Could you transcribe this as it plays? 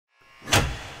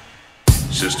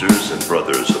Sisters and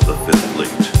brothers of the Fifth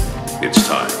Fleet, it's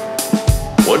time.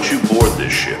 Once you board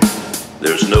this ship,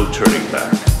 there's no turning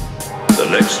back. The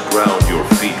next ground your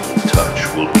feet will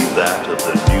touch will be that of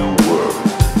the new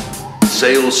world.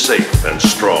 Sail safe and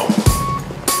strong,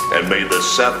 and may the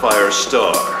Sapphire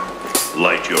Star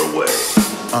light your way.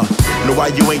 Know why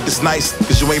you ain't this nice?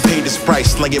 Cause you ain't paid this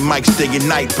price. Slinging mics day and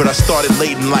night, but I started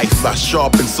late in life. I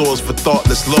sharpened swords for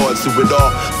thoughtless lords who had all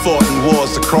fought in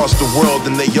wars across the world,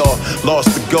 and they all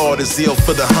lost the guard and zeal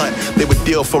for the hunt. They would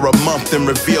deal for a month and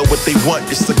reveal what they want.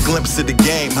 Just a glimpse of the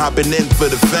game, hopping in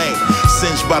for the fame,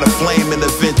 singed by the flame and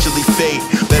eventually fade.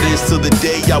 That is till the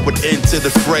day I would enter the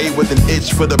fray with an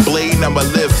itch for the blade. I'ma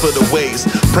live for the ways,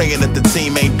 praying that the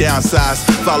team ain't downsized,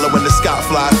 following the sky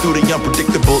fly through the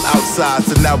unpredictable outsides.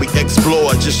 And now we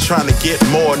explore, just trying to get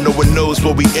more. No one knows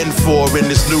what we in for in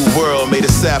this new world. May the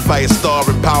Sapphire Star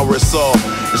empower us all.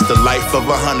 It's the life of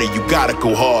a hunter, you gotta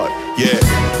go hard, yeah.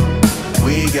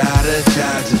 We got a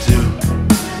job to do.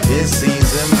 It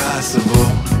seems impossible,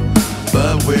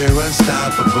 but we're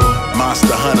unstoppable.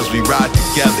 Monster hunters, we ride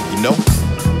together, you know.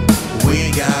 We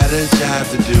got a job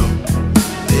to do.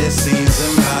 It seems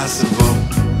impossible,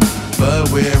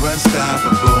 but we're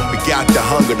unstoppable. We got the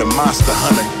hunger, the monster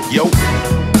hunter, yo.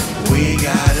 We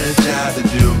got a job to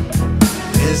do.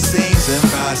 It seems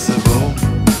impossible,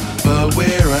 but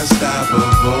we're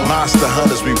unstoppable. Monster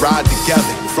hunters, we ride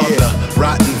together. From the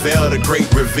rotten vale to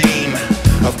great ravine,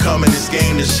 I've come in this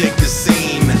game to shake the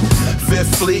scene.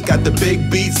 Fifth Fleet got the big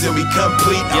beats and we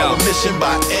complete our mission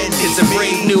by any means. It's a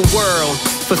brave new world,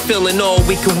 fulfilling all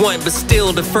we could want, but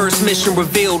still the first mission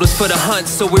revealed was for the hunt.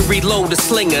 So we reload the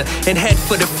slinger and head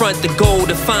for the front. The goal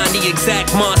to find the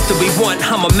exact monster we want.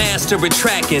 I'm a master at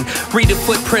tracking. Read the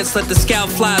footprints, let the scout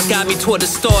flies guide me toward the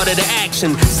start of the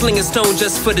action. Sling a stone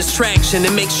just for distraction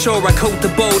and make sure I coat the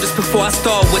bow just before I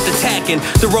start with attacking.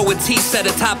 The row of teeth at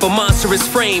the top of monstrous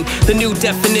frame. The new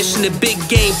definition of big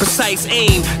game, precise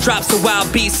aim. Drops a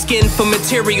wild beast skin for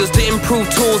materials to improve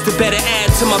tools to better add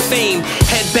to my fame.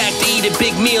 Head back to eat a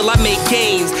big meal, I make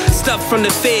gains. Stuff from the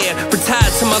fair,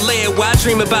 retired to my lair where I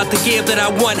dream about the gear that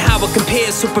I want, how it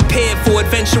compares. So prepared for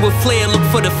adventure with flair, look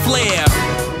for the flare.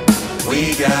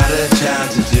 We got a job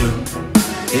to do.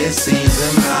 It seems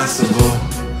impossible,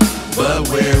 but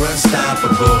we're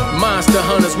unstoppable. Monster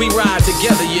hunters, we ride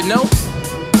together, you know.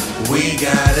 We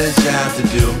got a job to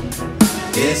do.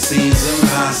 It seems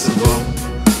impossible,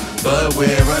 but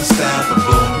we're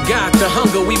unstoppable. Got the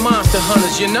hunger, we monster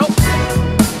hunters, you know.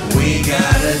 We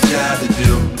got a job to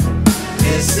do.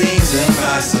 It seems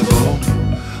impossible,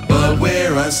 but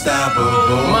we're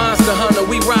unstoppable. Monster hunter,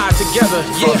 we ride together,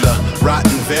 yeah. From the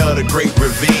rotten vale to great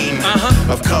ravine,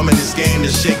 I've come in this game to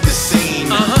shake the scene.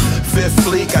 Fifth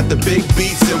Fleet got the big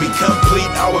beats and we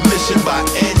complete our mission by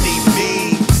any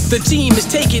means. The team is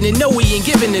taking it, no we ain't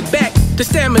giving it back. The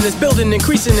stamina's building,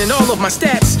 increasing in all of my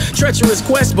stats. Treacherous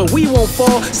quest, but we won't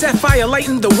fall. Sapphire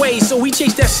lighting the way, so we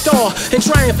chase that star. And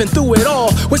triumphing through it all,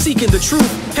 we're seeking the truth,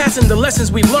 passing the lessons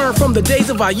we've learned from the days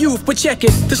of our youth. But check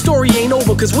it, the story ain't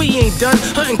over, cause we ain't done.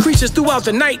 Hunting creatures throughout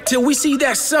the night, till we see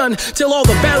that sun. Till all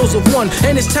the battles have won,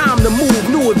 and it's time to move.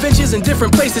 New adventures in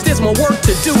different places, there's more work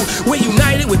to do. We're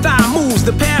united with our moves,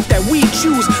 the path that we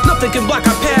choose. Nothing can block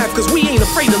our path, cause we ain't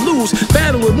afraid to lose.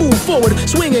 Battle and move forward,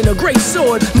 swinging a great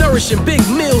sword. Nourishing big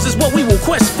meals is what we will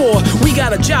quest for. We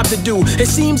got a job to do, it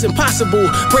seems impossible.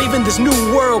 Braving this new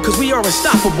world, cause we are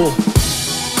unstoppable.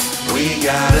 We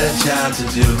got a job to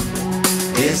do.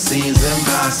 It seems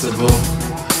impossible,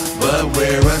 but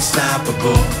we're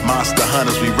unstoppable. Monster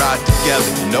hunters, we ride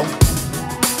together, you know.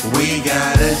 We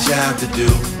got a job to do.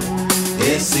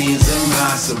 It seems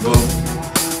impossible,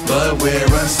 but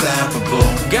we're unstoppable.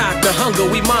 Got the hunger,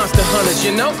 we monster hunters,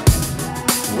 you know.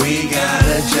 We got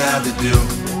a job to do.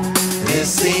 It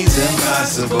seems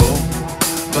impossible,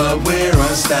 but we're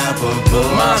unstoppable.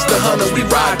 Monster hunters, we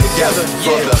ride together,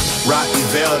 From yeah. the rotten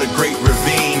vale to great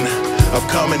ravine, I've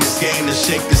come in this game to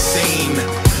shake the scene.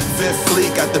 Fifth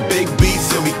Fleet got the big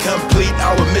beats and we complete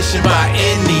our mission by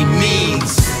any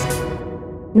means.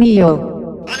 Neo.